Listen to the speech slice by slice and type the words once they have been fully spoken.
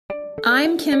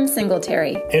I'm Kim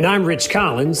Singletary. And I'm Rich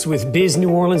Collins with Biz New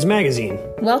Orleans Magazine.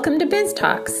 Welcome to Biz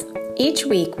Talks. Each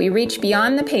week, we reach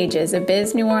beyond the pages of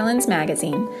Biz New Orleans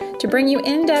Magazine to bring you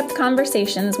in-depth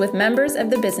conversations with members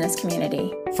of the business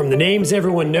community. From the names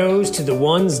everyone knows to the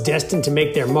ones destined to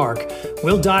make their mark,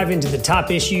 we'll dive into the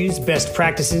top issues, best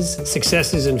practices,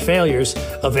 successes, and failures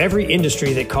of every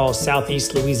industry that calls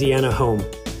Southeast Louisiana home.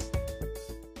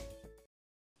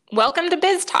 Welcome to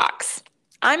Biz Talks.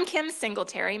 I'm Kim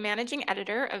Singletary, managing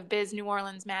editor of Biz New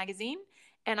Orleans Magazine,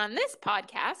 and on this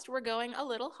podcast, we're going a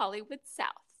little Hollywood South.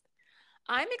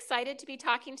 I'm excited to be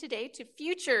talking today to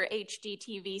future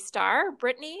HGTV star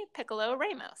Brittany Piccolo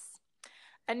Ramos.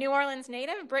 A New Orleans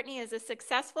native, Brittany is a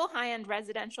successful high-end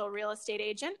residential real estate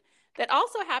agent that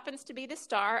also happens to be the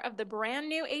star of the brand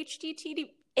new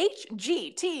HGTV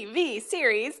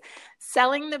series,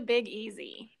 Selling the Big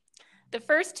Easy. The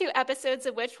first two episodes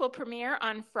of which will premiere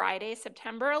on Friday,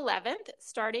 September 11th,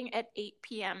 starting at 8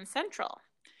 p.m. Central.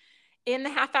 In the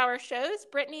half-hour shows,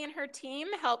 Brittany and her team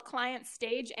help clients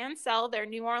stage and sell their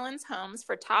New Orleans homes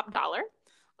for top dollar,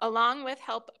 along with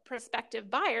help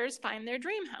prospective buyers find their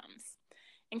dream homes.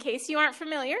 In case you aren't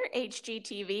familiar,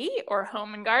 HGTV, or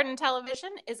Home and Garden Television,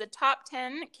 is a top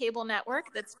 10 cable network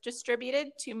that's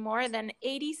distributed to more than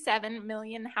 87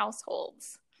 million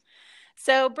households.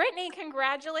 So, Brittany,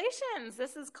 congratulations.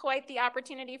 This is quite the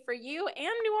opportunity for you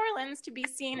and New Orleans to be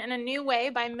seen in a new way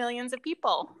by millions of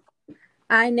people.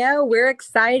 I know, we're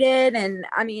excited. And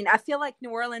I mean, I feel like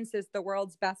New Orleans is the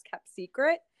world's best kept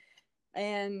secret.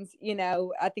 And, you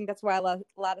know, I think that's why a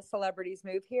lot of celebrities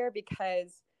move here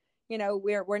because, you know,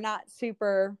 we're not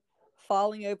super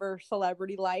falling over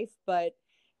celebrity life, but,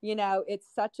 you know, it's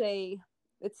such a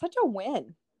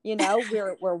win. You know,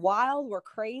 we're wild, we're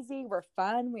crazy, we're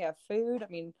fun, we have food. I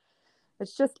mean,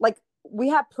 it's just like we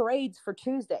have parades for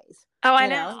Tuesdays. Oh, I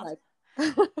know.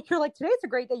 Like, you're like, today's a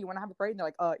great day. You want to have a parade? And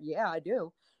they're like, yeah, I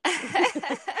do.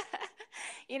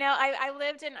 You know,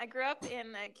 I grew up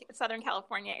in the Southern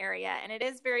California area, and it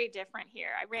is very different here.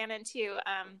 I ran into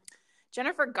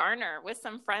Jennifer Garner with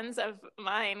some friends of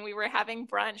mine. We were having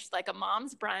brunch, like a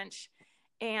mom's brunch.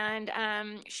 And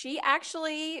she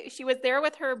was there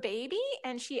with her baby,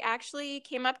 and she actually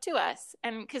came up to us,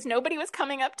 and because nobody was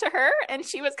coming up to her, and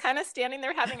she was kind of standing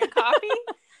there having a coffee.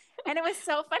 And it was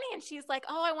so funny. And she's like,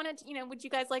 oh, I wanted to, would you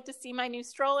guys like to see my new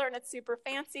stroller? And it's super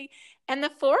fancy. And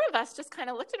the four of us just kind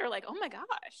of looked at her like, oh my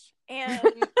gosh. And,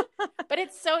 but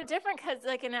it's so different because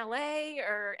like in LA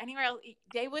or anywhere else,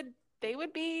 they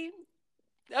would be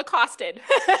accosted.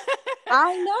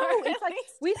 I know. It's like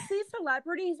we see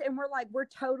celebrities and we're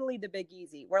totally the Big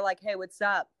Easy. We're like, hey, what's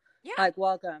up? Yeah. Like,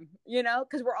 welcome,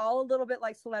 because we're all a little bit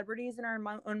like celebrities in our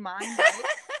own mind. Right?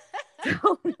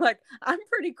 So, like, I'm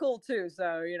pretty cool too.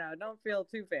 So, don't feel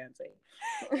too fancy.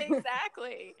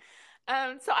 Exactly.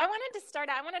 So I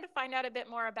wanted to find out a bit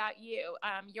more about you.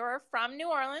 You're from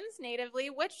New Orleans natively.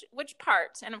 Which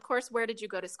part? And of course, where did you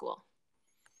go to school?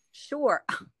 Sure.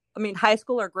 I mean, high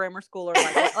school or grammar school or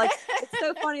like it's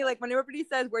so funny. Like when everybody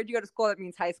says, where'd you go to school? It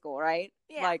means high school, right?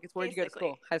 Yeah, like it's where'd you go to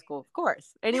school? High school, of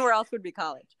course. Anywhere else would be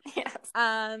college. Yes.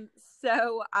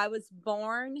 So I was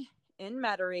born in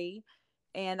Metairie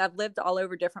and I've lived all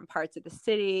over different parts of the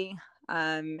city.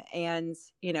 And,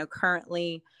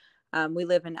 currently we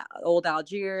live in Old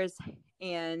Algiers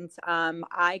and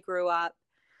I grew up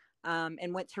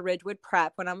and went to Ridgewood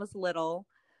Prep when I was little.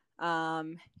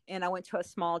 And I went to a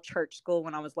small church school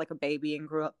when I was like a baby and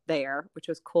grew up there, which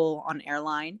was cool on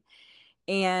airline.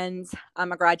 And I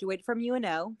graduated from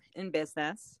UNO in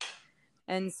business.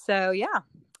 And so,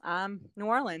 New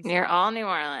Orleans. You're all New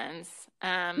Orleans.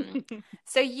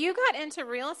 So you got into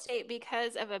real estate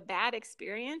because of a bad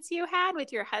experience you had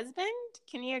with your husband.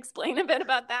 Can you explain a bit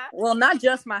about that? Well, not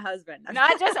just my husband. Okay.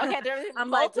 I'm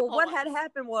like, well, what had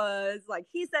happened was like,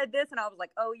 he said this and I was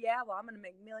like, oh yeah, well, I'm going to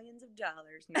make millions of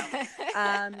dollars. No,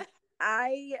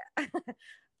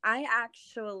 I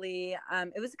actually,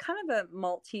 it was kind of a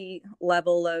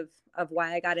multi-level of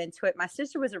why I got into it. My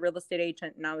sister was a real estate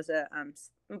agent and I was a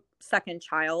second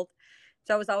child.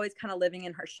 So I was always kind of living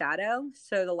in her shadow.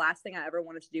 So the last thing I ever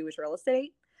wanted to do was real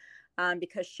estate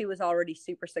because she was already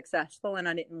super successful and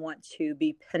I didn't want to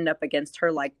be pinned up against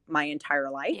her like my entire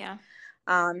life. Yeah.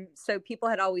 So people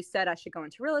had always said I should go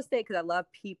into real estate because I love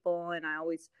people and I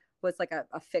always was like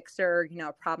a fixer,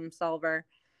 a problem solver.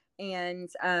 And,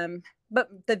 but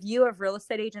the view of real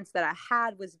estate agents that I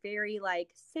had was very like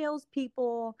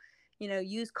salespeople,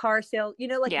 used car sales,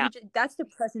 that's the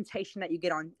presentation that you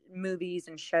get on movies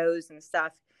and shows and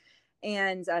stuff.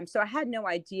 And, so I had no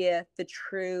idea the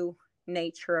true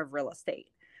nature of real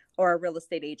estate or a real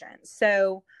estate agent.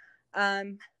 So,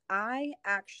 I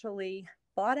actually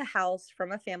bought a house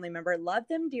from a family member, loved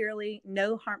them dearly,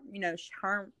 no harm,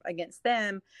 harm against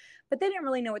them, but they didn't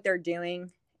really know what they're doing.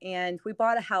 And we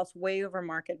bought a house way over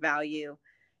market value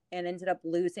and ended up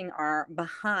losing our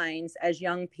behinds as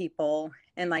young people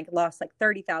and like lost like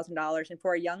 $30,000. And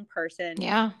for a young person,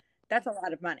 that's a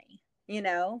lot of money,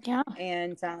 Yeah.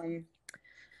 And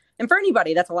for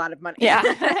anybody, that's a lot of money. Yeah.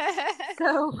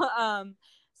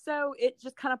 So it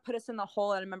just kind of put us in the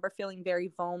hole. I remember feeling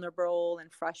very vulnerable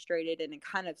and frustrated, and it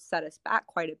kind of set us back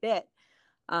quite a bit.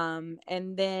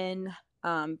 And then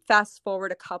fast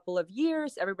forward a couple of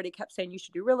years, everybody kept saying you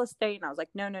should do real estate. And I was like,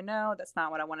 no, that's not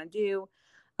what I want to do.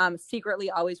 Secretly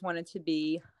always wanted to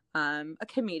be a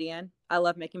comedian. I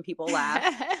love making people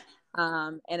laugh.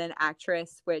 And an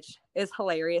actress, which is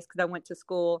hilarious because I went to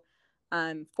school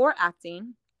for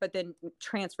acting, but then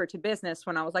transferred to business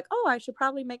when I was like, oh, I should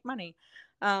probably make money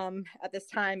at this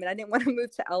time. And I didn't want to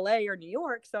move to LA or New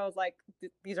York. So I was like,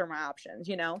 these are my options,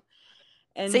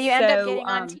 And so you end up getting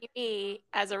on TV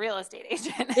as a real estate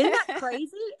agent. Isn't that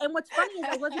crazy? And what's funny is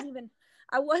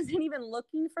I wasn't even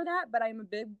looking for that, but I'm a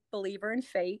big believer in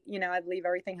fate. I believe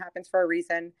everything happens for a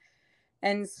reason.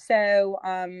 And so,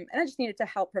 and I just needed to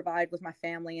help provide with my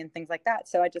family and things like that.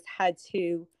 So I just had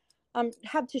to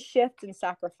shift and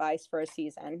sacrifice for a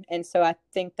season. And so I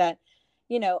think that,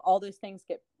 all those things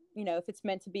get, if it's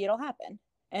meant to be, it'll happen.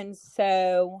 And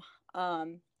so, so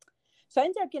I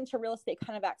ended up getting to real estate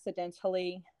kind of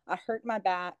accidentally. I hurt my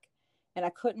back and I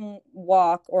couldn't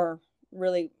walk or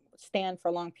really stand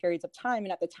for long periods of time.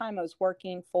 And at the time I was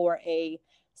working for a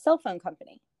cell phone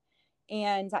company,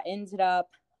 and I ended up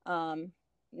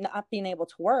not being able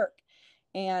to work.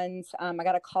 And I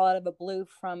got a call out of the blue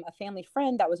from a family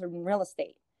friend that was in real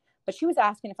estate, but she was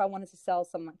asking if I wanted to sell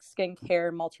some like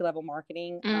skincare, multi-level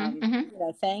marketing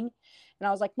thing. And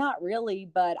I was like, not really,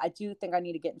 but I do think I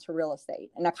need to get into real estate.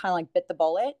 And I kind of like bit the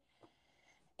bullet.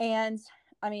 And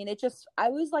I mean, I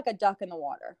was like a duck in the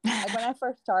water. Like when I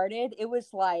first started, it was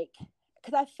like,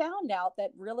 because I found out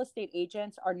that real estate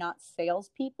agents are not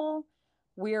salespeople.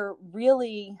 We're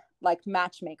really like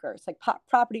matchmakers, like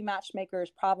property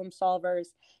matchmakers, problem solvers.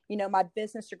 My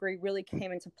business degree really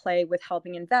came into play with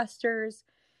helping investors.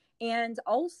 And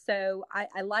also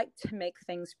I like to make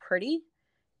things pretty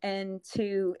and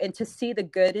to see the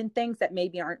good in things that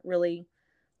maybe aren't really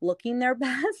looking their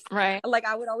best. Right. Like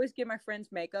I would always give my friends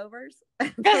makeovers. So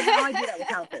now I do that with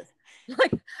houses.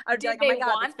 Like I would be like, oh my God,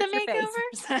 want the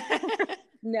makeovers?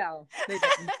 No, they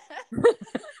didn't.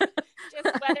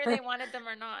 Just whether they wanted them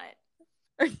or not.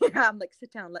 Yeah, I'm like,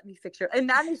 sit down, let me fix your. And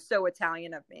that is so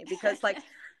Italian of me, because like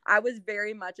I was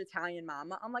very much Italian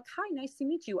mama. I'm like, hi, nice to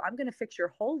meet you. I'm going to fix your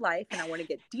whole life and I want to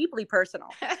get deeply personal.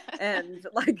 And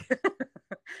like,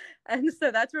 and so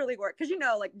that's really work. Cause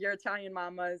like your Italian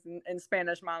mamas and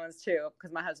Spanish mamas too,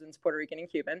 because my husband's Puerto Rican and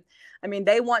Cuban. I mean,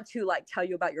 they want to like tell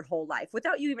you about your whole life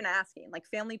without you even asking. Like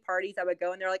family parties, I would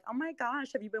go and they're like, oh my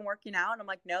gosh, have you been working out? And I'm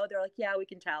like, no. They're like, yeah, we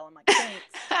can tell. I'm like,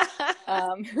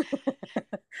 thanks.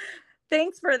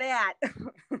 Thanks for that.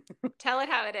 Tell it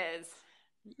how it is.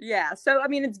 Yeah. So, I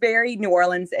mean, it's very New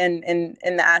Orleans in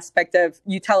the aspect of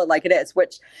you tell it like it is,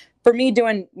 which for me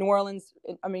doing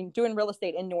doing real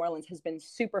estate in New Orleans has been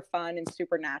super fun and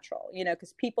super natural,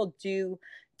 because people do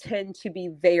tend to be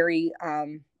very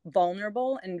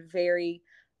vulnerable and very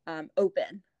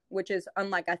open, which is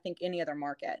unlike, I think, any other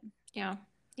market. Yeah.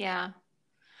 Yeah.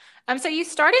 So you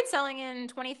started selling in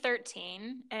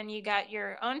 2013 and you got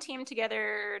your own team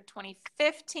together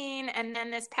 2015. And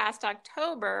then this past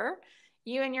October,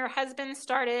 you and your husband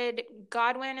started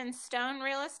Godwin and Stone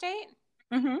Real Estate.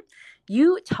 Mm-hmm.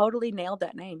 You totally nailed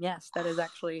that name. Yes, that is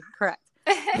actually correct.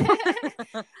 So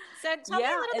tell me a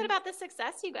little bit about the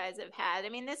success you guys have had. I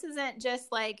mean, this isn't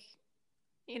just like,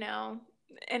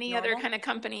 any other kind of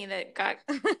company that got.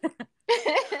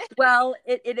 Well,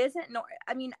 it isn't.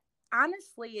 I mean,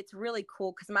 honestly, it's really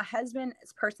cool because my husband's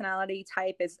personality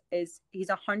type is he's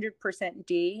 100%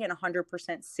 D and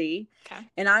 100% C. Okay.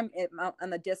 And I'm on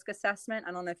the DISC assessment.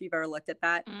 I don't know if you've ever looked at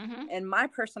that. Mm-hmm. And my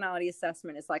personality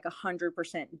assessment is like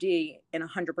 100% D and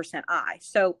 100% I.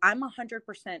 So I'm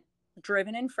 100%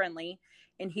 driven and friendly,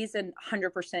 and he's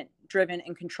 100% driven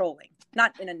and controlling.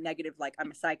 Not in a negative, like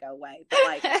I'm a psycho way,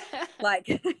 but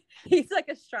like he's like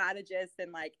a strategist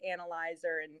and like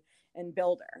analyzer and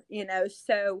builder,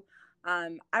 So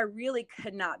I really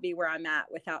could not be where I'm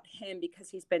at without him because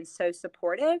he's been so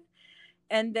supportive.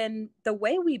 And then the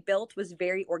way we built was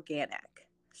very organic.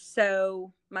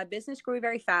 So my business grew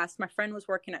very fast. My friend was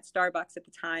working at Starbucks at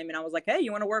the time, and I was like, hey,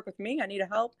 you want to work with me? I need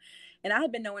help. And I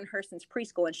had been knowing her since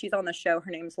preschool, and she's on the show.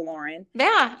 Her name's Lauren.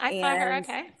 Yeah, I saw her. And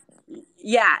Okay.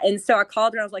 yeah. And so I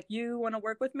called her. I was like, you want to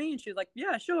work with me? And she was like,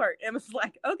 yeah, sure. And it was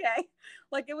like, okay.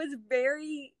 Like, it was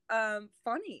very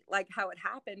funny, like how it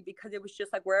happened, because it was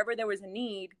just like wherever there was a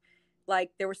need,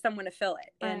 like there was someone to fill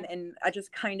it. Right. And I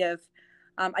just kind of,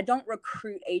 I don't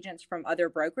recruit agents from other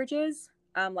brokerages.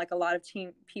 Like a lot of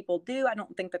people do. I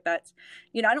don't think that that's,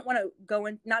 you know, I don't want to go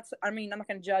in, I'm not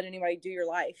going to judge anybody, do your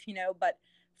life, you know, but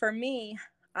for me,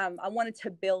 I wanted to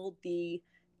build the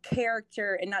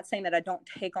character, and not saying that I don't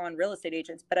take on real estate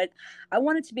agents, but I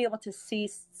wanted to be able to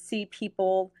see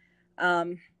people,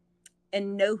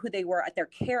 and know who they were at their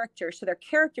character. So their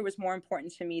character was more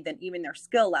important to me than even their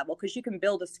skill level, because you can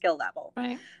build a skill level.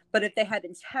 Right. But if they had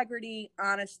integrity,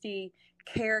 honesty,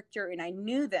 character, and I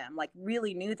knew them, like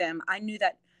really knew them, I knew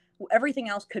that everything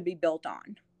else could be built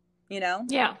on, you know?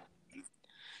 Yeah.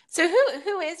 So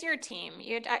who is your team?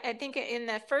 I think in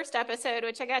the first episode,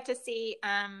 which I got to see,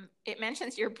 it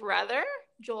mentions your brother,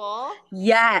 Joel.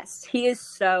 Yes, he is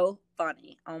so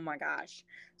funny. Oh my gosh.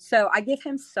 So I give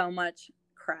him so much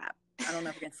crap. I don't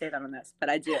know if I can say that on this, but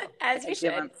I do. As you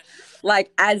should.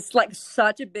 As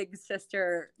such a big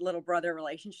sister, little brother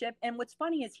relationship. And what's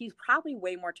funny is he's probably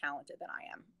way more talented than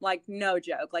I am. Like, no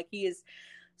joke. Like, he is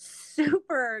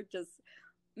super just,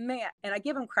 man. And I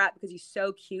give him crap because he's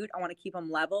so cute. I want to keep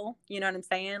him level. You know what I'm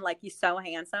saying? Like, he's so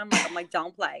handsome. Like, I'm like,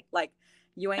 don't play. Like,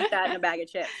 you ain't that in a bag of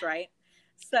chips, right?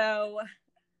 So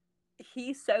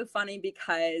he's so funny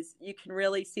because you can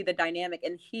really see the dynamic,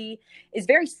 and he is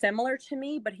very similar to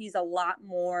me, but he's a lot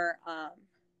more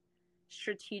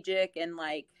strategic and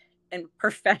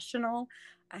professional.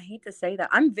 I hate to say that.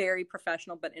 I'm very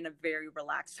professional, but in a very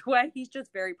relaxed way. He's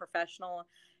just very professional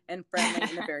and friendly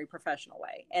in a very professional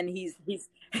way. And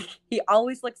he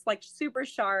always looks like super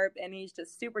sharp, and he's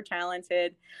just super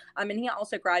talented. And he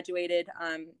also graduated.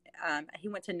 He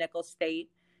went to Nicholls State.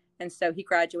 And so he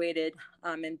graduated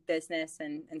in business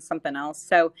and something else.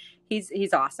 So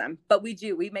he's awesome. But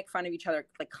we make fun of each other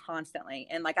like constantly.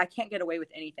 And like, I can't get away with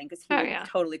anything because he would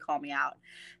totally call me out.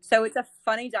 So it's a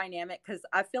funny dynamic, because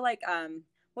I feel like,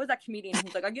 what was that comedian?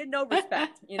 He's like, I get no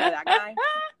respect. You know that guy?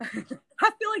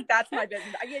 I feel like that's my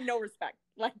business. I get no respect.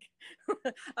 Like,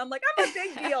 I'm like, I'm a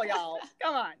big deal, y'all.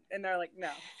 Come on. And they're like, no,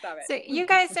 stop it. So you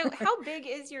guys, how big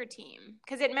is your team?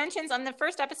 Because it mentions on the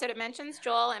first episode, it mentions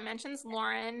Joel, it mentions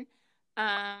Lauren,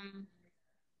 and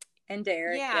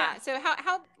Derek. Yeah. So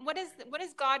what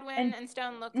does Godwin and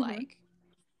Stone look like?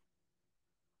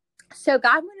 So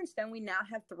Godwin and Stone, we now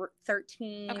have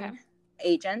 13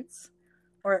 agents.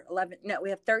 Or 11, no, we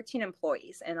have 13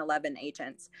 employees and 11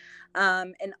 agents.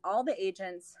 And all the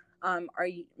agents are,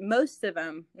 most of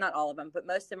them, not all of them, but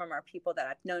most of them are people that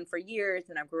I've known for years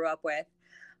and I grew up with.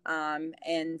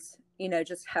 And, you know,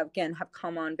 just have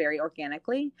come on very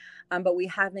organically. But we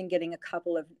have been getting a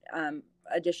couple of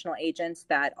additional agents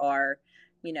that are,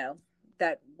 you know,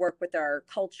 that work with our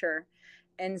culture.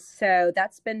 And so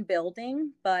that's been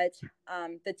building. But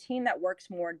the team that works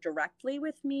more directly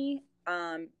with me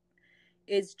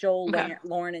is Joel,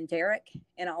 Lauren, and Derek.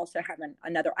 And I also have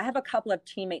I have a couple of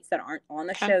teammates that aren't on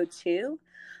the show too,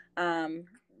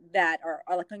 that are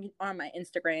like on my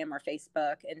Instagram or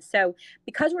Facebook. And so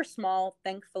because we're small,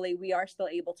 thankfully, we are still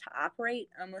able to operate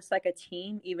almost like a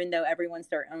team, even though everyone's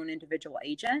their own individual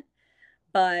agent.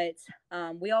 But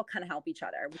we all kind of help each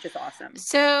other, which is awesome.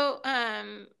 So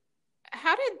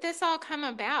how did this all come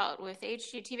about with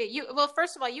HGTV? Well,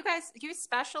 first of all, you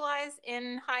specialize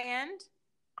in high end?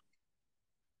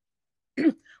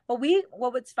 Well,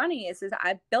 what's funny is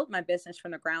I built my business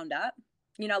from the ground up.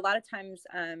 You know, a lot of times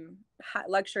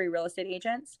luxury real estate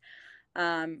agents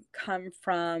come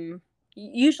from,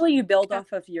 usually you build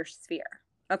off of your sphere.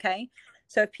 Okay.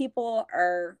 So if people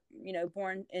are, you know,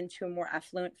 born into more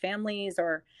affluent families,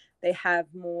 or they have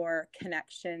more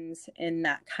connections in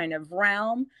that kind of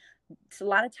realm, so a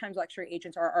lot of times luxury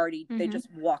agents are already, they just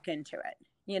walk into it,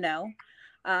 you know.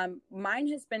 Mine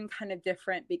has been kind of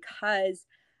different because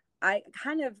I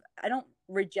don't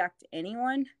reject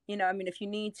anyone, you know. I mean, if you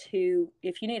need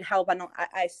help,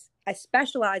 I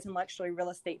specialize in luxury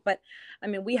real estate, but I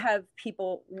mean, we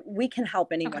can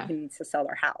help anyone who needs to sell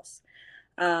their house.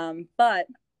 But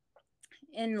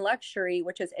in luxury,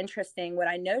 which is interesting, what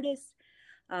I noticed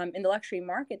in the luxury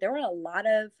market, there were a lot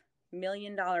of $1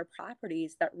 million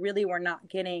properties that really were not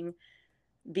getting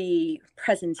the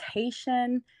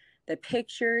presentation, the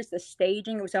pictures, the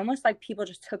staging. It was almost like people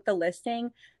just took the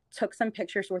listing, took some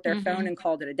pictures with their phone and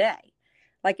called it a day.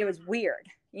 Like, it was weird,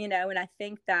 you know. And I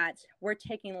think that we're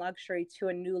taking luxury to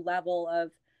a new level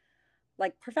of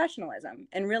like professionalism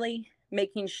and really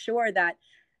making sure that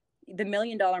the $1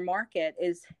 million market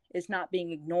is not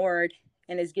being ignored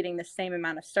and is getting the same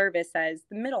amount of service as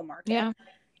the middle market. Yeah.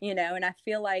 You know, and I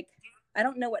feel like, I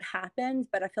don't know what happened,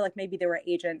 but I feel like maybe there were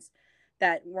agents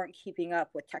that weren't keeping up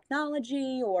with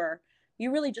technology, or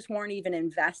you really just weren't even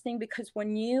investing, because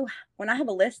when I have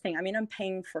a listing, I mean, I'm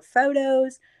paying for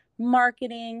photos,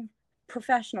 marketing,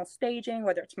 professional staging,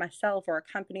 whether it's myself or a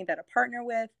company that I partner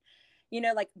with. You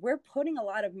know, like, we're putting a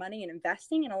lot of money and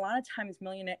investing, and a lot of times $1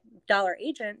 million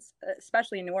agents,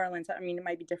 especially in New Orleans, I mean, it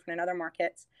might be different in other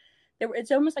markets,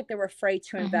 it's almost like they were afraid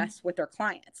to invest with their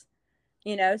clients,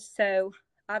 you know. So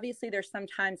obviously there's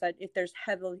sometimes that if there's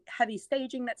heavy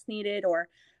staging that's needed or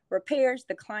repairs,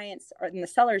 the clients and the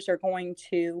sellers are going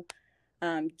to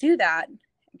do that.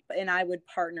 And I would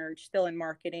partner still in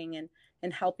marketing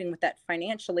and helping with that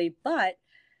financially. But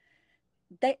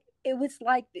it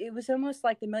was almost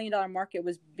like the $1 million market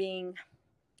was being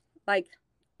like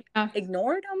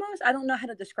ignored almost. I don't know how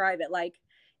to describe it. Like,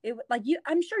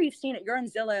 I'm sure you've seen it. You're on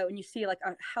Zillow and you see like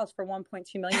a house for 1.2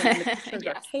 million and the pictures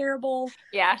yes. are terrible.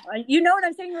 Yeah. You know what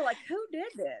I'm saying? We're like, who did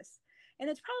this? And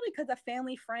it's probably because a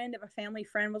family friend of a family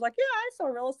friend was like, yeah, I saw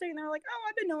real estate. And they're like, oh,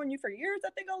 I've been knowing you for years. I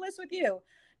think I'll list with you.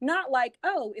 Not like,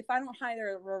 oh, if I don't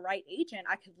hire the right agent,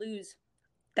 I could lose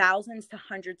thousands to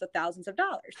hundreds of thousands of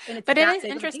dollars. But it is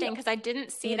interesting because I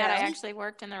didn't see that. I actually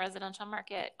worked in the residential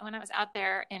market when I was out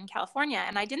there in California,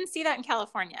 and I didn't see that in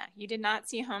California. You did not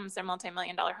see homes, they're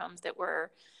multi-million-dollar homes that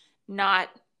were not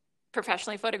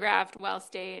professionally photographed, well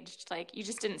staged. Like, you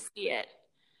just didn't see it.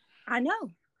 I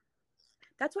know.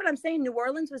 That's what I'm saying. New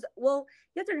Orleans was, well,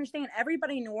 you have to understand,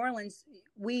 everybody in New Orleans,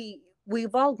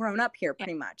 we've all grown up here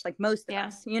pretty much, like most of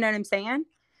us, you know what I'm saying?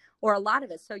 Or a lot of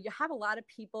us. So you have a lot of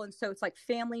people. And so it's like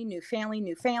family, new family,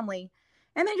 new family.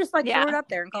 And they just like throw it up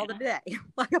there and call it a day.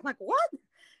 Like, I'm like, what?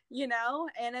 You know?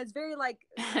 And it's very like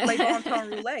Les Bonton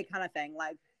Roulette kind of thing.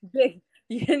 Like big,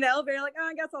 you know, very like, oh,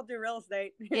 I guess I'll do real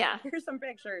estate. Yeah. Here's some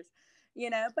pictures, you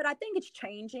know, but I think it's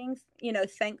changing, you know,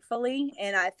 thankfully.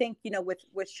 And I think, you know,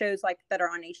 with shows like that are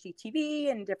on HGTV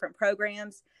and different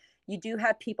programs, you do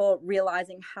have people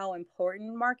realizing how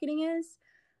important marketing is.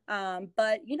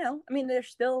 But, you know, I mean, there's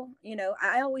still, you know,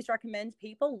 I always recommend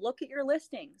people look at your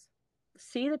listings,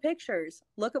 see the pictures,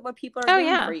 look at what people are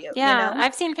doing for you. Yeah. You know?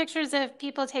 I've seen pictures of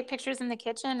people take pictures in the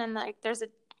kitchen and like there's a,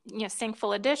 you know, sink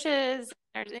full of dishes.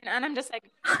 And I'm just like,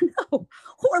 I know.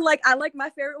 Or like, I like my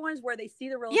favorite ones where they see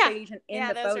the real estate agent in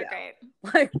the photo. Those are great.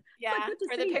 Like, yeah.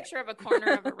 Or the picture of a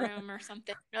corner of a room or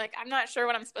something. You're like, I'm not sure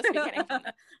what I'm supposed to be getting from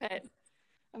this, but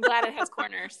I'm glad it has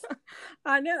corners.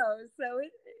 I know. So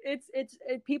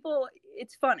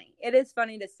it's funny. It is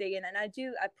funny to see. And I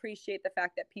do appreciate the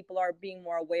fact that people are being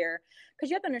more aware, because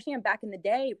you have to understand, back in the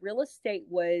day, real estate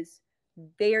was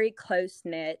very close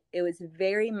knit. It was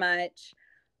very much,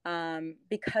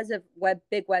 because of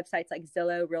big websites like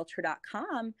Zillow,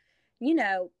 Realtor.com, you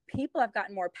know, people have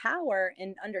gotten more power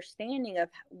and understanding of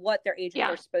what their agents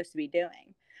are supposed to be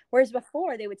doing. Whereas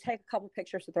before, they would take a couple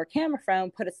pictures with their camera phone,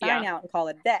 put a sign out, and call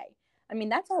it a day. I mean,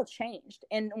 that's all changed.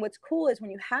 And what's cool is when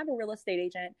you have a real estate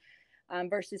agent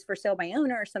versus for sale by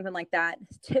owner or something like that,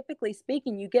 typically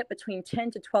speaking, you get between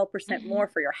 10 to 12% more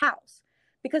for your house.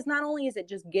 Because not only is it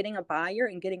just getting a buyer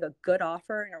and getting a good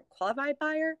offer and a qualified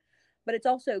buyer, but it's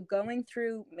also going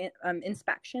through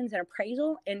inspections and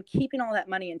appraisal and keeping all that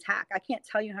money intact. I can't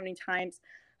tell you how many times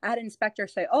I had an inspector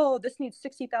say, oh, this needs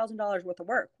 $60,000 worth of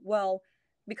work. Well,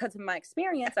 because of my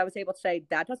experience, I was able to say,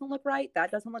 that doesn't look right. That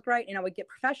doesn't look right. And I would get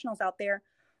professionals out there.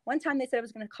 One time they said it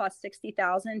was going to cost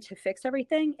 $60,000 to fix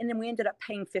everything. And then we ended up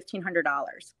paying $1,500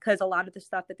 because a lot of the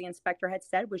stuff that the inspector had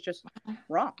said was just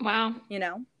wrong. Wow. You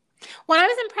know? Well, I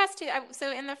was impressed too.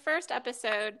 So in the first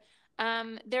episode,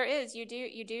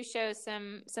 you do show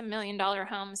some $1 million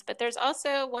homes, but there's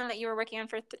also one that you were working on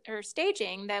for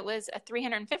staging that was a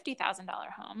 $350,000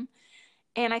 home.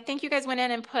 And I think you guys went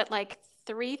in and put like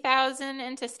 $3,000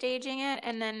 into staging it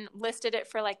and then listed it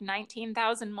for like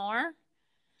 $19,000 more.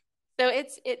 So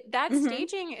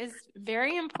staging is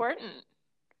very important.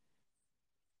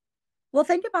 Well,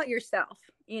 think about yourself,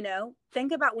 you know,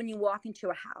 think about when you walk into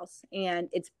a house and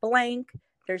it's blank.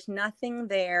 There's nothing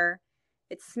there.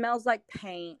 It smells like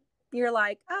paint. You're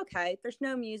like, okay, there's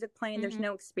no music playing. There's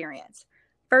no experience.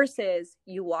 Versus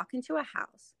you walk into a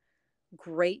house,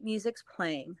 great music's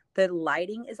playing, the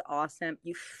lighting is awesome,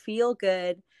 you feel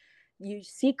good, you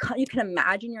can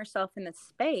imagine yourself in the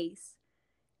space,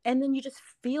 and then you just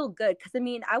feel good. Because I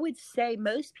mean, I would say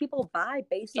most people buy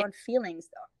based on feelings,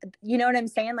 you know what I'm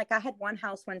saying? Like, I had one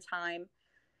house one time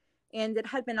and it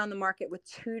had been on the market with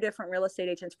 2 different real estate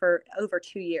agents for over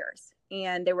 2 years,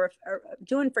 and they were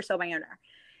doing for sale by owner.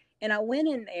 And I went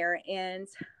in there and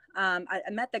I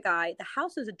met the guy. The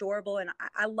house is adorable, and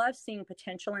I love seeing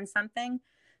potential in something.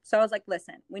 So I was like,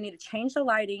 listen, we need to change the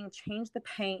lighting, change the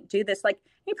paint, do this. Like,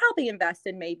 he probably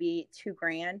invested maybe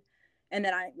 $2,000. And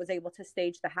then I was able to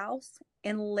stage the house.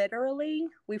 And literally,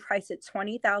 we priced it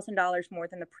 $20,000 more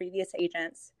than the previous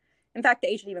agents. In fact, the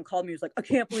agent even called me. He was like, I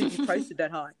can't believe you priced it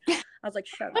that high. I was like,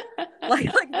 shut up. Like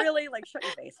really, like, shut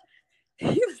your face. He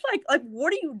was like,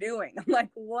 what are you doing? I'm like,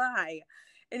 why?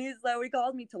 And he's like, he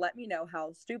called me to let me know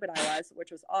how stupid I was,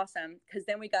 which was awesome. Because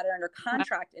then we got it under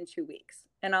contract in 2 weeks.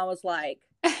 And I was like,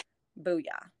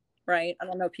 booyah, right? I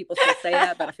don't know if people still say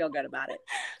that, but I feel good about it.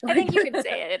 I think you can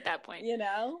say it at that point. You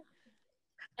know?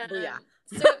 Booyah.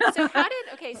 So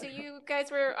so you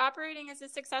guys were operating as a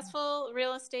successful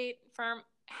real estate firm.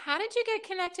 How did you get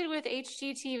connected with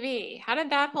HGTV? How did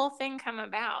that whole thing come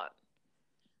about?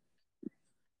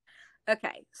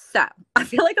 Okay, so I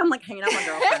feel like I'm like hanging out with my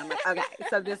girlfriend. I'm like, okay,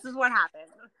 so this is what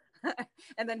happened.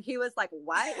 And then he was like,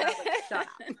 what? And I was like, shut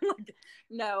up. Like,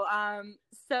 no,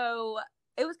 so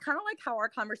it was kind of like how our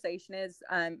conversation is.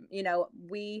 You know,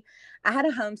 I had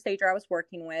a home stager I was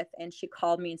working with, and she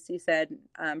called me and she said,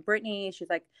 Brittany, she's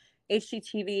like,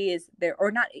 HGTV is there,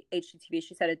 or not HGTV.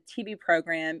 She said a TV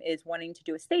program is wanting to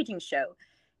do a staging show.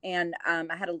 And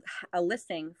I had a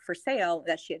listing for sale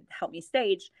that she had helped me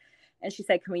stage. And she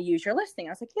said, can we use your listing? I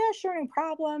was like, yeah, sure, no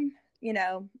problem. You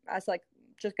know, I was like,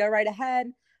 just go right ahead.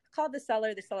 I called the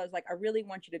seller. The seller was like, I really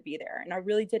want you to be there. And I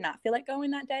really did not feel like going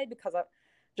that day because I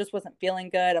just wasn't feeling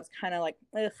good. I was kind of like,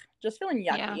 ugh, just feeling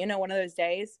yucky, you know, one of those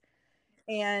days.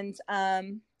 And,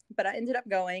 but I ended up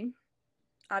going,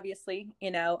 obviously, you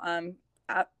know,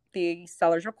 at the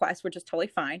seller's request, which is totally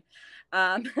fine.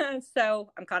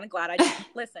 So I'm kind of glad I didn't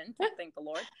listen, thank the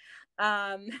Lord.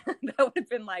 That would have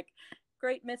been like,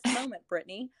 great missed moment,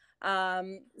 Brittany.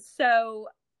 So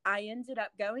I ended up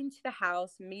going to the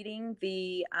house, meeting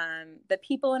the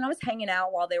people, and I was hanging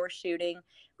out while they were shooting.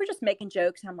 We're just making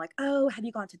jokes, and I'm like, oh, have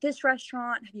you gone to this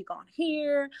restaurant? Have you gone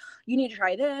here? You need to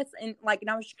try this. And like, and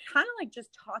I was kind of like just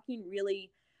talking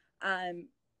really,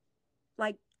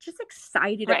 like just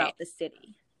excited about the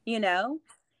city, you know?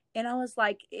 And I was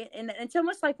like, and it's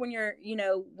almost like when you're, you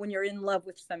know, when you're in love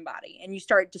with somebody and you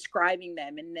start describing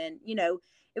them, and then, you know,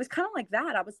 it was kind of like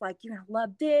that. I was like, you're going to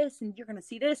love this and you're going to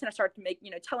see this. And I started to make, you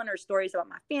know, telling her stories about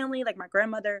my family. Like my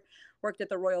grandmother worked at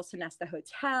the Royal Sonesta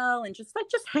Hotel, and just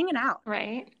hanging out,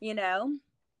 you know,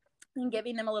 and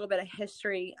giving them a little bit of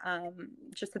history,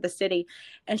 just of the city.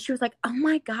 And she was like, oh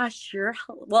my gosh,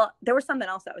 well, there was something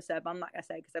else that was said, but I'm not going to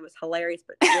say because it was hilarious,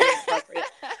 but really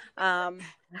appropriate.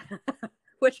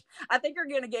 Which I think you're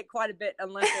going to get quite a bit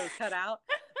unless it was cut out.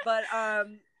 But,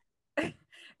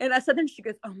 and I said, then she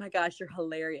goes, oh my gosh, you're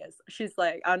hilarious. She's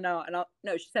like, I know. And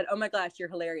no, she said, oh my gosh, you're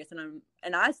hilarious.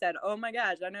 And I said, oh my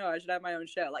gosh, I know I should have my own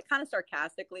show. Like kind of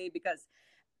sarcastically, because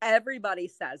everybody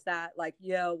says that, like,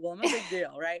 yo, well, I'm a big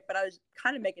deal. Right. But I was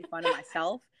kind of making fun of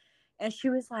myself. And she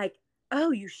was like,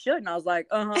 oh, you should. And I was like,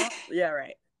 uh-huh. Yeah,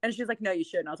 right. And she's like, no, you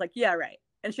shouldn't. I was like, yeah, right.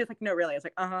 And she was like, no, really? I was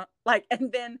like, uh-huh. Like,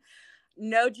 and then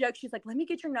no joke, she's like, let me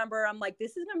get your number. I'm like,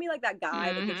 this is gonna be like that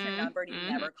guy that gets your number and he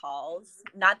never calls.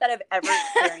 Not that I've ever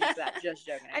experienced that. Just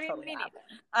joking. I totally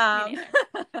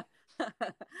have.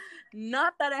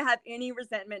 Not that I have any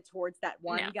resentment towards that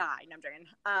one guy. No, I'm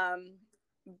joking.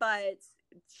 But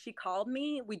she called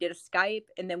me. We did a Skype,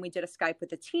 and then we did a Skype with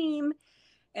the team,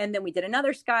 and then we did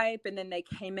another Skype, and then they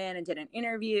came in and did an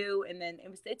interview, and then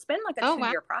it's been like a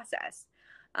 2-year process.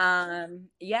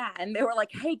 Yeah, and they were like,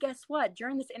 hey, guess what,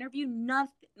 during this interview,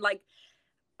 nothing, like,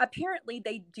 apparently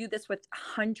they do this with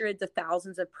hundreds of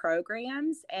thousands of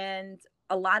programs, and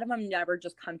a lot of them never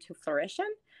just come to fruition.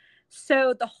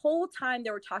 So the whole time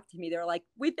they were talking to me, they were like,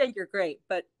 we think you're great,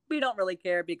 but we don't really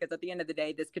care, because at the end of the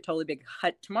day, this could totally be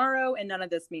cut tomorrow and none of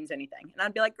this means anything. And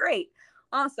I'd be like, great,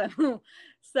 awesome.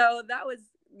 So that was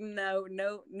no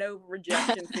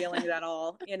rejection feelings at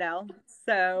all, you know?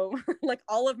 So like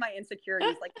all of my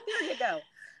insecurities, like, here you go.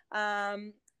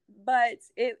 But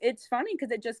it's funny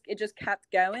because it just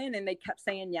kept going, and they kept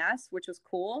saying yes, which was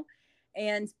cool.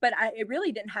 But it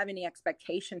really didn't have any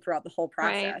expectation throughout the whole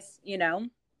process, you know?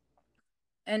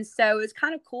 And so it was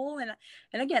kind of cool.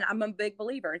 And again, I'm a big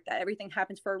believer that everything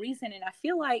happens for a reason. And I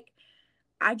feel like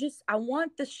I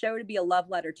want this show to be a love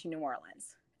letter to New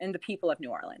Orleans and the people of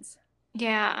New Orleans.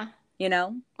 Yeah. You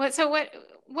know? What was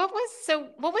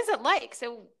it like?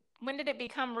 So when did it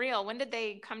become real? When did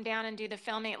they come down and do the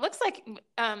filming? It looks like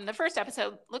the first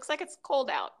episode looks like it's cold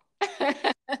out.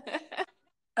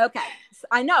 Okay. So,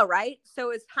 I know, right? So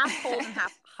it's half cold and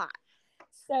half hot.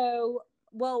 So,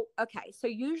 well, okay. So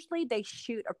usually they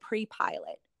shoot a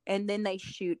pre-pilot and then they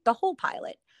shoot the whole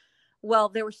pilot. Well,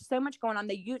 there was so much going on.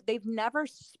 They've never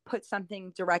put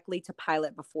something directly to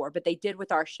pilot before, but they did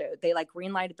with our show. They like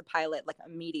greenlighted the pilot like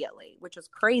immediately, which was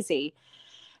crazy.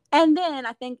 And then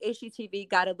I think HGTV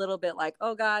got a little bit like,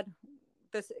 oh God,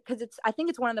 this, because I think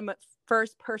it's one of the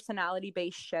first personality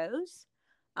based shows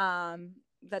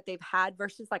that they've had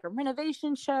versus like a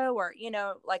renovation show or, you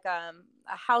know, like a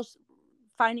house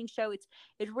finding show.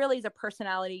 It really is a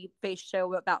personality based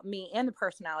show about me and the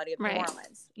personality of New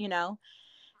Orleans, you know?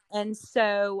 And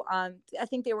so I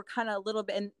think they were kind of a little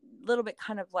bit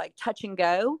kind of like touch and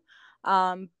go.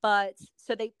 But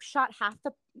so they shot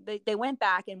they went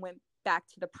back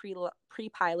to the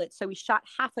pre-pilot. So we shot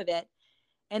half of it,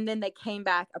 and then they came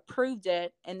back, approved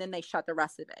it, and then they shot the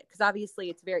rest of it. Because obviously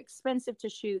it's very expensive to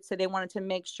shoot. So they wanted to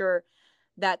make sure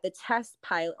that the test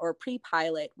pilot or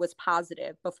pre-pilot was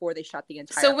positive before they shot the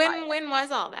entire pilot. When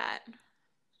was all that?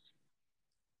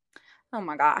 Oh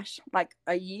my gosh, like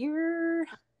a year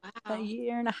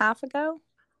and a half ago.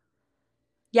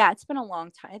 Yeah, it's been a long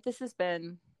time. This has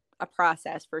been a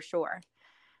process for sure,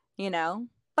 you know?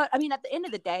 But I mean, at the end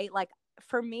of the day, like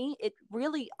for me, it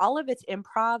really, all of it's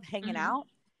improv, hanging out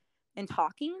and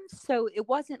talking. So it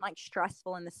wasn't like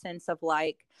stressful in the sense of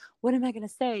like, what am I going to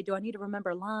say? Do I need to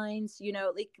remember lines? You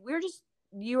know, like we're just,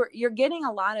 you're getting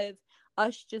a lot of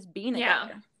us just being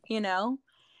together, you know?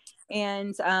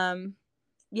 And,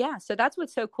 yeah, so that's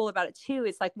what's so cool about it too.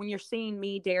 Is like when you're seeing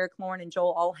me, Derek, Lauren, and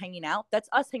Joel all hanging out, that's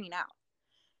us hanging out.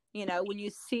 You know, when you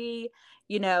see,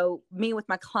 you know, me with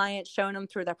my clients showing them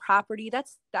through their property,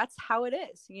 that's how it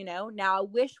is, you know. Now I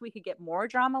wish we could get more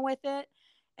drama with it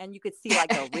and you could see like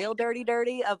the real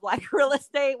dirty of like real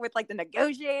estate with like the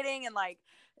negotiating and like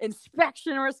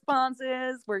inspection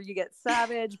responses where you get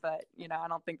savage, but you know, I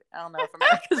don't know if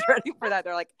America's ready for that.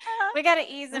 They're like, we got to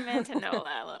ease them into know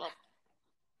that a little.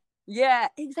 Yeah,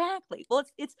 exactly. Well,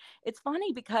 it's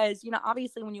funny because, you know,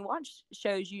 obviously when you watch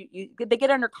shows, they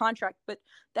get under contract, but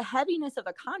the heaviness of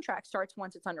the contract starts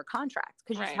once it's under contract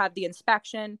because you have the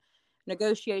inspection,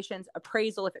 negotiations,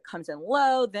 appraisal. If it comes in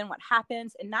low, then what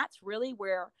happens? And that's really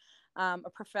where a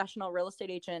professional real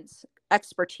estate agent's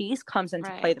expertise comes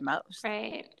into play the most.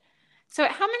 Right. So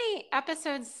how many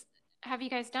episodes have you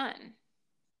guys done?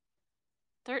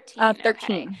 13. 13.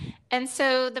 Okay. And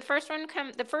so the first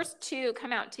two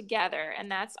come out together, and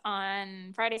that's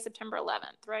on Friday, September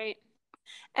 11th, right?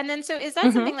 And then, so is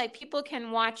that something like people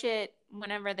can watch it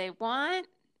whenever they want?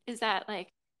 Is that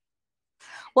like?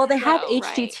 Well, they have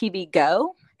HGTV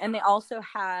Go, and they also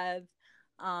have,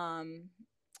 I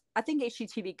think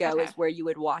HGTV Go is where you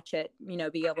would watch it, you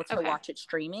know, be able to watch it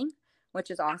streaming, which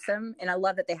is awesome. And I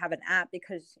love that they have an app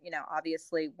because, you know,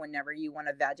 obviously whenever you want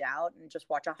to veg out and just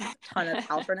watch a ton of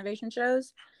house renovation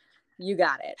shows, you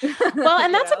got it. Well,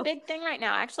 and that's a big thing right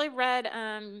now. I actually read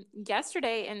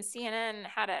yesterday in CNN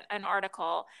had an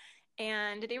article,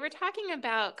 and they were talking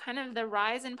about kind of the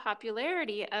rise in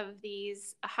popularity of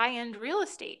these high-end real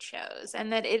estate shows,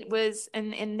 and that it was,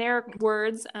 in their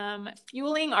words,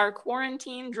 fueling our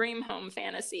quarantine dream home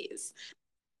fantasies.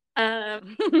 That's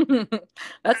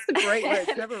the great words.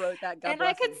 Whoever wrote that, God and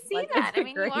bless I could him. see like, that. I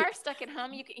mean, great. You are stuck at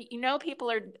home. You know,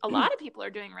 a lot of people are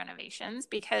doing renovations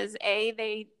because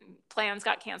plans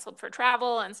got canceled for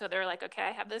travel, and so they're like, okay,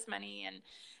 I have this money,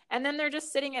 and then they're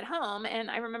just sitting at home.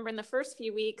 And I remember in the first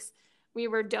few weeks, we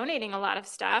were donating a lot of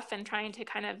stuff and trying to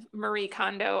kind of Marie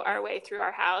Kondo our way through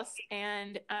our house.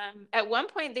 And at one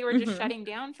point they were just shutting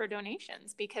down for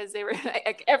donations because they were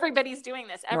like, everybody's doing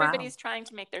this. Everybody's trying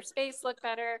to make their space look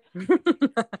better.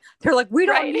 They're like, we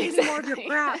don't need more of your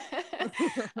crap.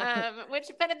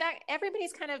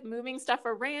 Everybody's kind of moving stuff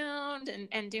around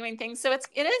and doing things. So it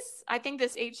is, I think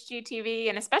this HGTV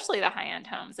and especially the high-end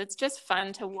homes, it's just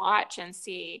fun to watch and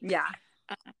see. Yeah.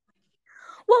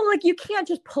 Well, like you can't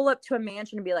just pull up to a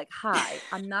mansion and be like, hi,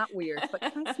 I'm not weird, but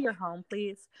can I see your home,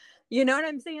 please? You know what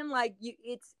I'm saying? Like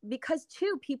it's because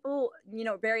too, people, you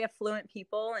know, very affluent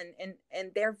people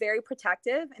and they're very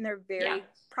protective and they're very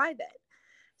private.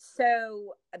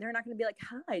 So they're not going to be like,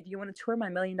 hi, do you want to tour my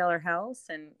 $1 million house?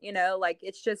 And, you know, like,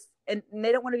 it's just, and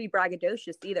they don't want to be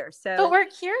braggadocious either. So, but we're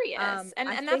curious.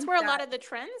 And that's where a lot of the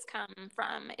trends come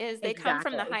from is they come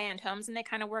from the high end homes and they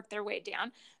kind of work their way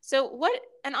down. So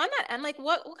and on that end, like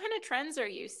what kind of trends are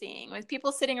you seeing with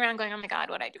people sitting around going, oh my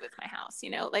God, what I do with my house? You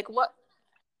know, like what?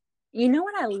 You know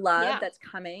what I love that's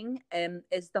coming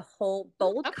is the whole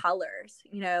bold colors,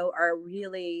 you know, are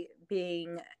really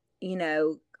being, you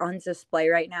know, on display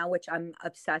right now, which I'm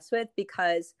obsessed with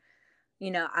because, you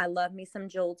know, I love me some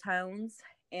jewel tones.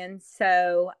 And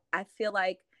so I feel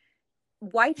like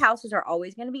white houses are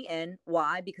always going to be in.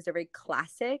 Why? Because they're very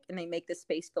classic and they make the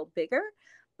space feel bigger.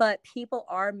 But people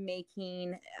are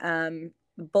making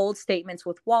bold statements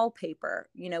with wallpaper,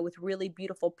 with really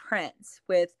beautiful prints,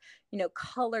 with,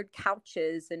 colored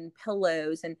couches and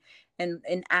pillows and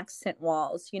accent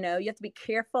walls. You have to be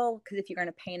careful because if you're going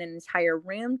to paint an entire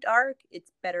room dark,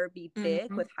 it's better be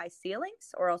big with high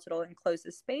ceilings or else it'll enclose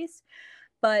the space.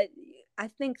 But I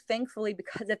think thankfully,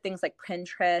 because of things like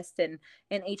Pinterest and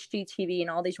HGTV and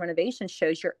all these renovation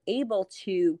shows, you're able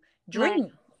to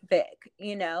dream big,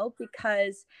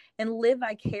 because and live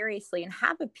vicariously and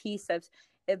have a piece of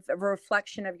a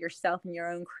reflection of yourself and your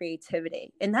own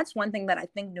creativity. And that's one thing that I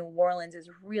think New Orleans is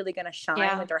really going to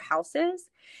shine with their houses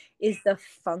is the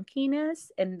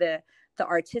funkiness and the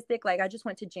artistic. Like I just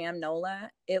went to Jam Nola.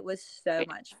 It was so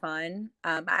much fun.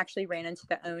 I actually ran into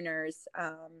the owners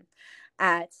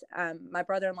at my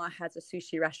brother-in-law has a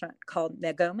sushi restaurant called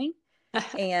Nagomi.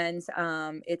 And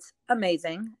it's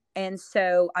amazing. And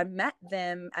so I met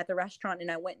them at the restaurant and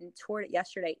I went and toured it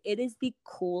yesterday. It is the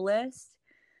coolest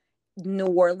New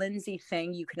Orleans-y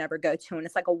thing you can ever go to. And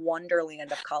it's like a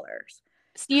wonderland of colors.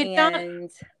 So you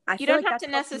don't have to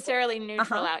necessarily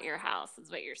neutral out your house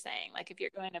is what you're saying. Like if you're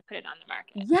going to put it on the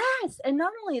market. Yes. And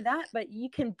not only that, but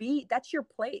that's your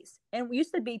place. And we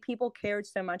used to be, people cared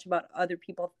so much about other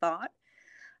people thought.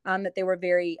 That they were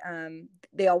very,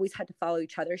 they always had to follow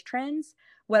each other's trends.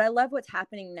 What I love what's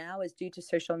happening now is due to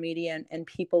social media and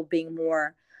people being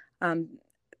more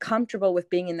comfortable with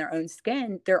being in their own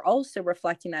skin, they're also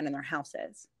reflecting that in their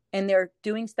houses. And they're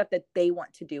doing stuff that they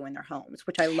want to do in their homes,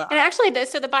 which I love. And actually,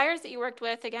 so the buyers that you worked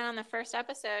with, again, on the first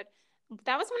episode,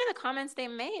 that was one of the comments they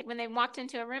made when they walked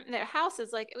into a room. Their house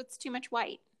is like, it's too much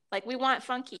white. Like we want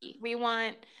funky. We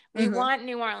want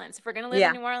New Orleans. If we're going to live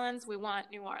in New Orleans, we want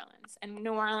New Orleans. And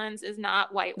New Orleans is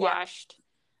not whitewashed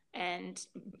and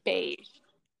beige.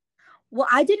 Well,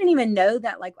 I didn't even know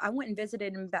that. Like I went and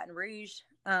visited in Baton Rouge.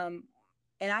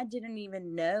 And I didn't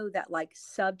even know that like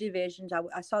subdivisions,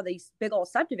 I saw these big old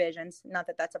subdivisions, not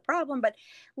that that's a problem, but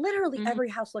literally every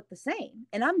house looked the same.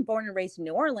 And I'm born and raised in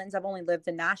New Orleans. I've only lived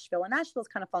in Nashville, and Nashville's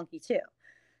kind of funky too.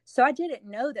 So I didn't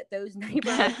know that those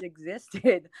neighborhoods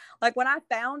existed. Like when I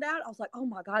found out, I was like, oh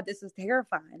my God, this is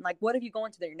terrifying. Like, what if you go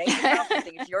into their neighbor's house and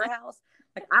think it's your house?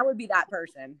 Like I would be that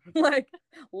person. Like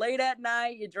late at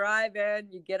night, you drive in,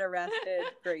 you get arrested.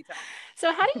 Great time.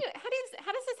 So how does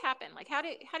this happen? Like how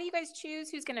do you guys choose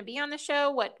who's going to be on the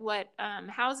show? What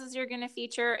houses you're going to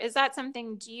feature? Is that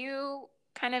something do you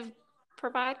kind of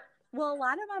provide? Well, a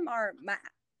lot of them are my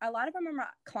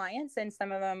clients, and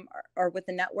some of them are with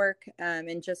the network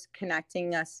and just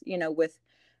connecting us,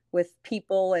 with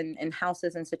people and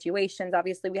houses and situations.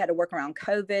 Obviously, we had to work around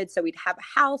COVID. So we'd have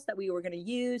a house that we were going to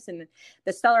use and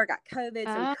the seller got COVID.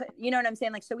 So we couldn't, you know what I'm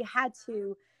saying? Like, so we had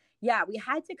to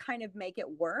kind of make it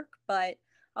work. But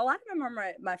a lot of them are my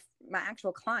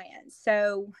actual clients.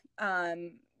 So that's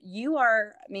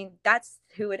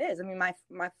who it is. I mean, my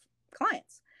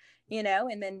clients. And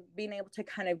then being able to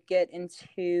kind of get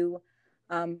into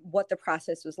what the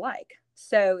process was like.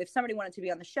 So if somebody wanted to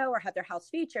be on the show or have their house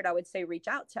featured, I would say reach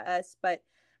out to us. But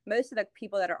most of the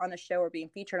people that are on the show or being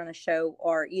featured on the show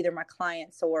are either my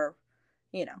clients or,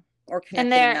 or connecting in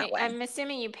that way. I'm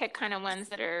assuming you pick kind of ones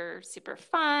that are super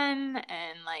fun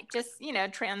and like just,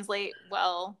 translate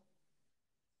well.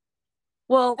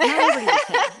 Well, not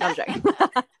everybody's a 10. No,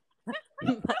 I'm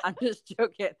joking. I'm just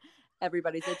joking.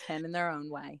 Everybody's a 10 in their own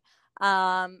way.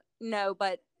 No,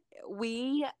 but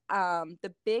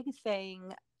the big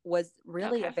thing was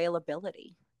really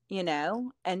availability,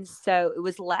 and so it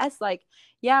was less like,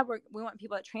 we want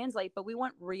people that translate, but we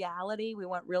want reality. We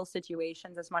want real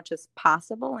situations as much as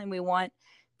possible. And we want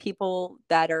people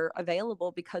that are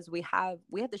available because we have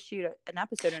to shoot an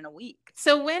episode in a week.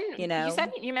 So when you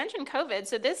mentioned COVID,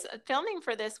 so this filming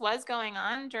for this was going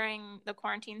on during the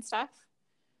quarantine stuff?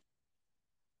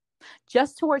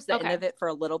 Just towards the end of it for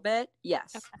a little bit.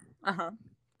 Yes. Okay.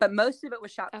 But most of it was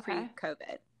shot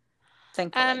pre-COVID.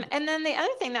 Thankfully. And then the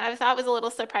other thing that I thought was a little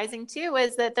surprising too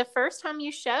was that the first home you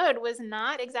showed was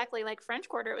not exactly like French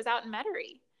Quarter. It was out in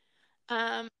Metairie.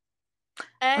 I'm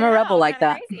a rebel like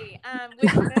that. Crazy.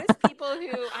 With most people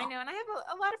who I know, and I have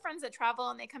a lot of friends that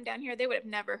travel and they come down here, they would have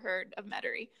never heard of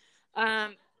Metairie.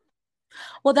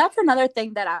 Well, that's another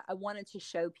thing that I wanted to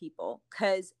show people,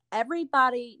 because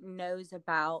everybody knows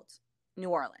about New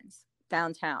Orleans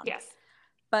downtown. Yes.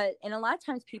 And a lot of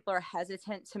times people are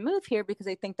hesitant to move here because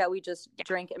they think that we just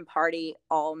drink and party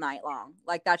all night long.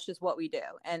 Like that's just what we do.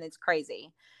 And it's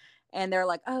crazy. And they're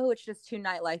like, oh, it's just too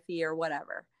nightlife-y or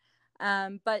whatever.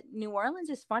 But New Orleans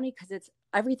is funny because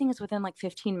everything is within like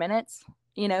 15 minutes,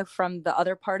 from the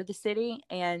other part of the city.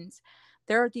 And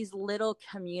there are these little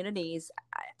communities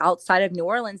outside of New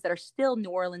Orleans that are still New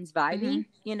Orleans vibey,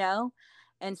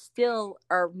 and still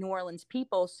are New Orleans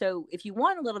people. So if you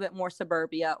want a little bit more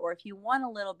suburbia, or if you want a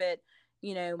little bit,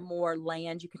 more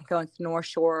land, you can go into North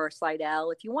Shore or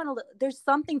Slidell. If you want there's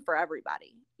something for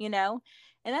everybody, and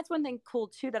that's one thing cool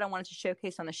too that I wanted to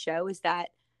showcase on the show, is that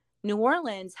New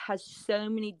Orleans has so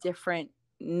many different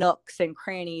nooks and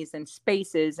crannies and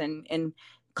spaces and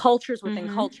cultures within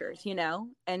cultures,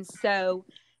 and so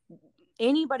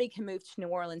anybody can move to New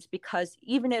Orleans, because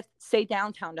even if, say,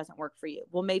 downtown doesn't work for you,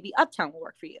 well, maybe uptown will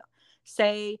work for you.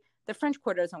 Say the French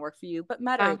Quarter doesn't work for you, but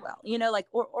Metairie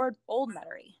will, or Old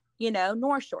Metairie,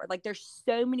 North Shore. Like, there's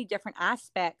so many different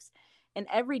aspects, and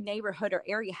every neighborhood or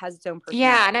area has its own personality.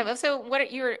 Yeah. And so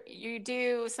what you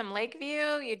do some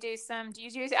Lakeview, do you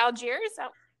do Algiers?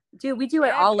 Dude, we do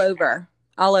it all over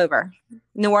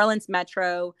New Orleans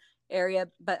metro area.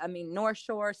 But I mean, North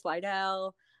Shore,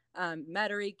 Slidell,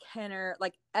 Metairie, Kenner,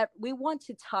 we want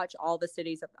to touch all the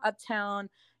cities of uptown,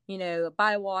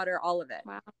 Bywater, all of it.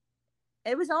 Wow.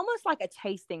 It was almost like a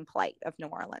tasting plate of New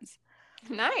Orleans.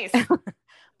 Nice.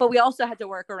 But we also had to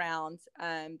work around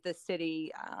the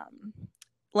city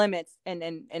limits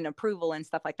and approval and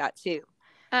stuff like that too.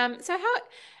 So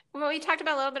we talked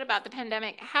about a little bit about the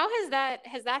pandemic. How has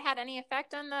that had any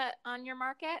effect on your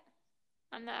market,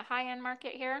 on the high end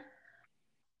market here?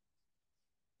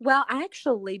 Well,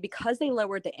 actually, because they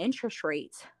lowered the interest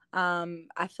rates,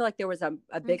 I feel like there was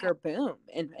a bigger boom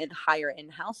in higher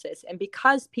end houses. And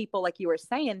because people, like you were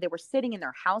saying, they were sitting in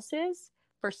their houses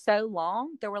for so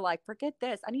long, they were like, forget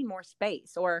this, I need more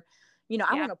space, or,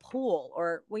 I want a pool,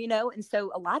 or, and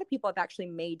so a lot of people have actually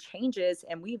made changes,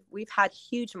 and we've had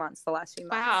huge months the last few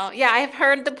months. Wow. Yeah, I've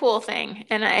heard the pool thing,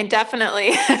 and I definitely,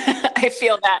 I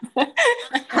feel that.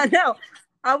 I know.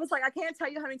 I was like, I can't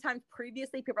tell you how many times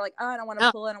previously people are like, oh, I don't want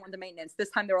a pool, I don't want the maintenance.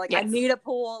 This time they were like, yes, I need a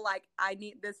pool. Like,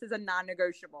 this is a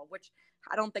non-negotiable, which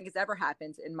I don't think has ever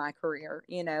happened in my career,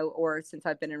 or since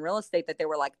I've been in real estate, that they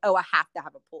were like, oh, I have to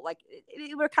have a pool. Like,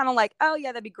 we're kind of like, oh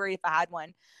yeah, that'd be great if I had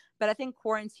one. But I think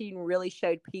quarantine really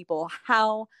showed people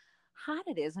how hot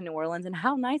it is in New Orleans and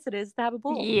how nice it is to have a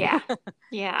pool. Yeah.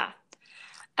 Yeah.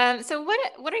 So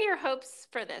what are your hopes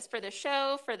for the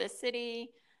show, for the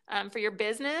city, for your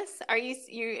business? Are you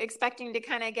expecting to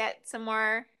kind of get some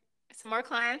more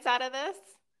clients out of this?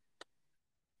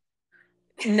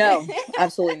 No,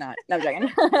 absolutely not. No, I'm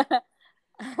joking.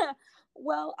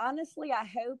 Well, honestly, I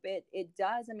hope it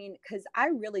does. I mean, because I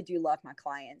really do love my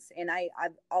clients, and I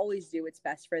always do what's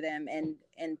best for them,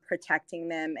 and protecting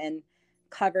them and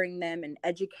covering them and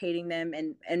educating them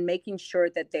and making sure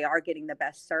that they are getting the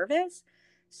best service.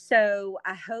 So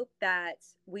I hope that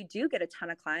we do get a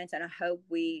ton of clients, and I hope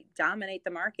we dominate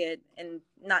the market, and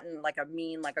not in like a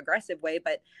mean, like aggressive way,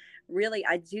 but really,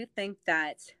 I do think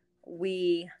that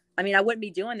I wouldn't be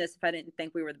doing this if I didn't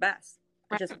think we were the best.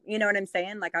 Just, you know what I'm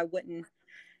saying? Like, I wouldn't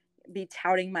be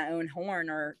touting my own horn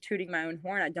or tooting my own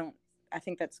horn. I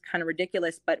think that's kind of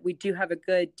ridiculous, but we do have a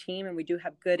good team, and we do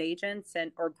have good agents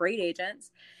or great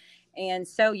agents. And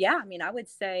so, yeah, I would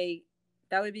say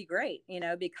that would be great,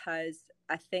 because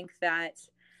I think that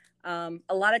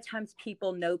a lot of times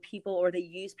people know people, or they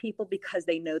use people because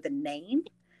they know the name,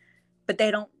 but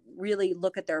they don't really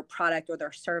look at their product or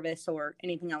their service or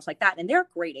anything else like that. And they're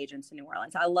great agents in New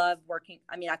Orleans. I love working.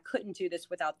 I couldn't do this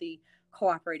without the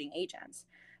cooperating agents,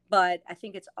 but I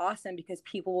think it's awesome because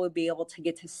people will be able to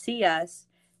get to see us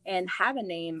and have a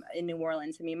name in New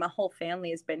Orleans. My whole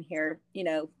family has been here,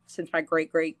 since my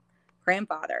great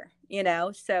grandfather,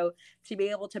 so to be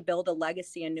able to build a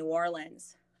legacy in New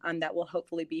Orleans that will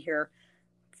hopefully be here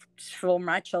for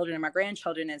my children and my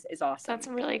grandchildren is awesome. That's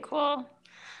really cool.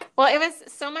 Well, it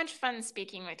was so much fun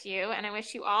speaking with you, and I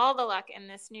wish you all the luck in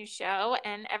this new show.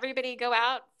 And everybody go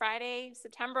out Friday,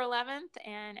 September 11th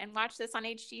and watch this on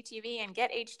HGTV, and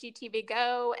get HGTV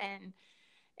Go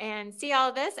and see all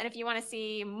of this. And if you want to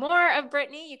see more of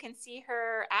Brittany, you can see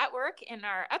her at work in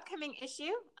our upcoming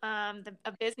issue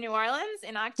of Biz New Orleans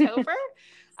in October.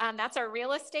 That's our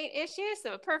real estate issue,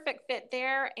 so a perfect fit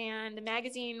there. And the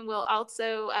magazine will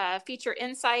also feature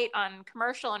insight on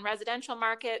commercial and residential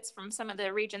markets from some of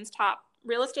the region's top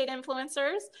real estate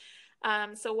influencers.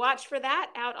 So watch for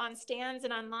that out on stands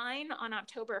and online on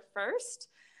October 1st.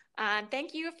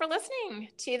 Thank you for listening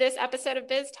to this episode of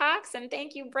Biz Talks, and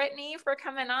thank you, Brittany, for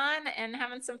coming on and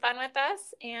having some fun with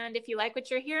us. And if you like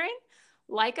what you're hearing,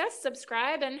 like us,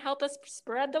 subscribe, and help us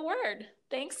spread the word.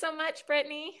 Thanks so much,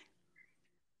 Brittany.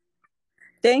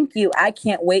 Thank you. I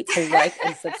can't wait to like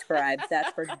and subscribe.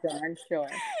 That's for darn sure.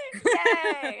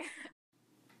 Yay!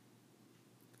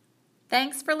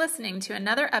 Thanks for listening to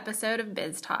another episode of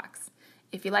Biz Talks.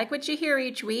 If you like what you hear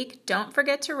each week, don't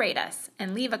forget to rate us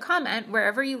and leave a comment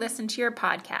wherever you listen to your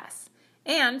podcasts.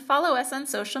 And follow us on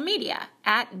social media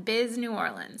at Biz New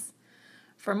Orleans.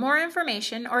 For more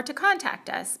information or to contact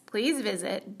us, please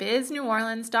visit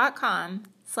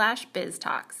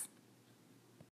bizneworleans.com/biztalks.